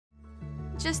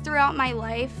Just throughout my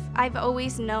life, I've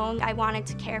always known I wanted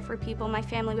to care for people. My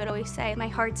family would always say, my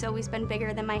heart's always been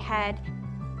bigger than my head.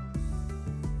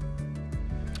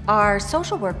 Our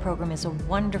social work program is a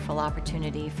wonderful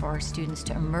opportunity for our students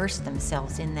to immerse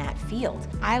themselves in that field.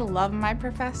 I love my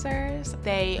professors.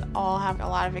 They all have a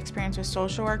lot of experience with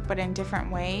social work, but in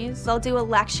different ways. They'll do a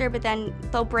lecture, but then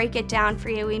they'll break it down for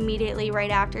you immediately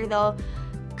right after. They'll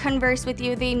converse with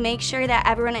you. They make sure that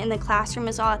everyone in the classroom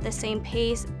is all at the same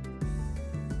pace.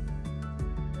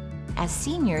 As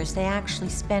seniors, they actually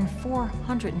spend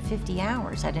 450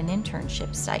 hours at an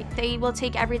internship site. They will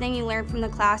take everything you learn from the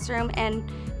classroom and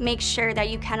make sure that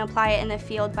you can apply it in the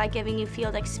field by giving you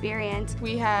field experience.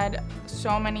 We had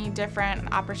so many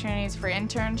different opportunities for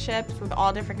internships with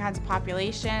all different kinds of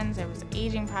populations. It was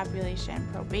aging population,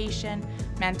 probation,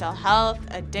 mental health,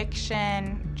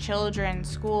 addiction, children,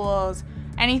 schools,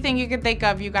 anything you could think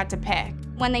of, you got to pick.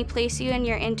 When they place you in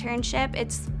your internship,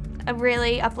 it's a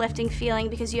really uplifting feeling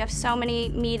because you have so many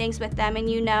meetings with them and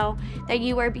you know that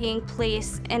you are being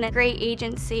placed in a great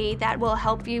agency that will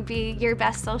help you be your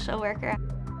best social worker.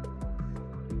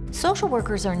 Social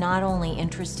workers are not only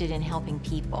interested in helping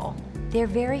people, they're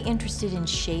very interested in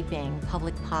shaping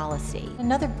public policy.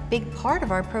 Another big part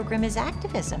of our program is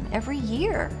activism. Every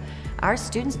year, our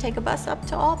students take a bus up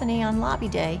to Albany on Lobby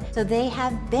Day, so they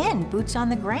have been boots on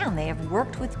the ground. They have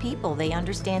worked with people. They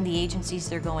understand the agencies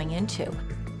they're going into.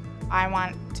 I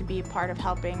want to be part of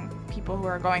helping people who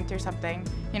are going through something,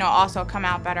 also come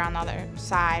out better on the other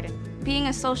side. Being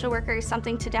a social worker is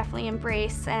something to definitely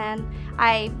embrace, and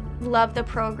I love the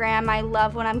program. I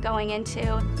love what I'm going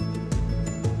into.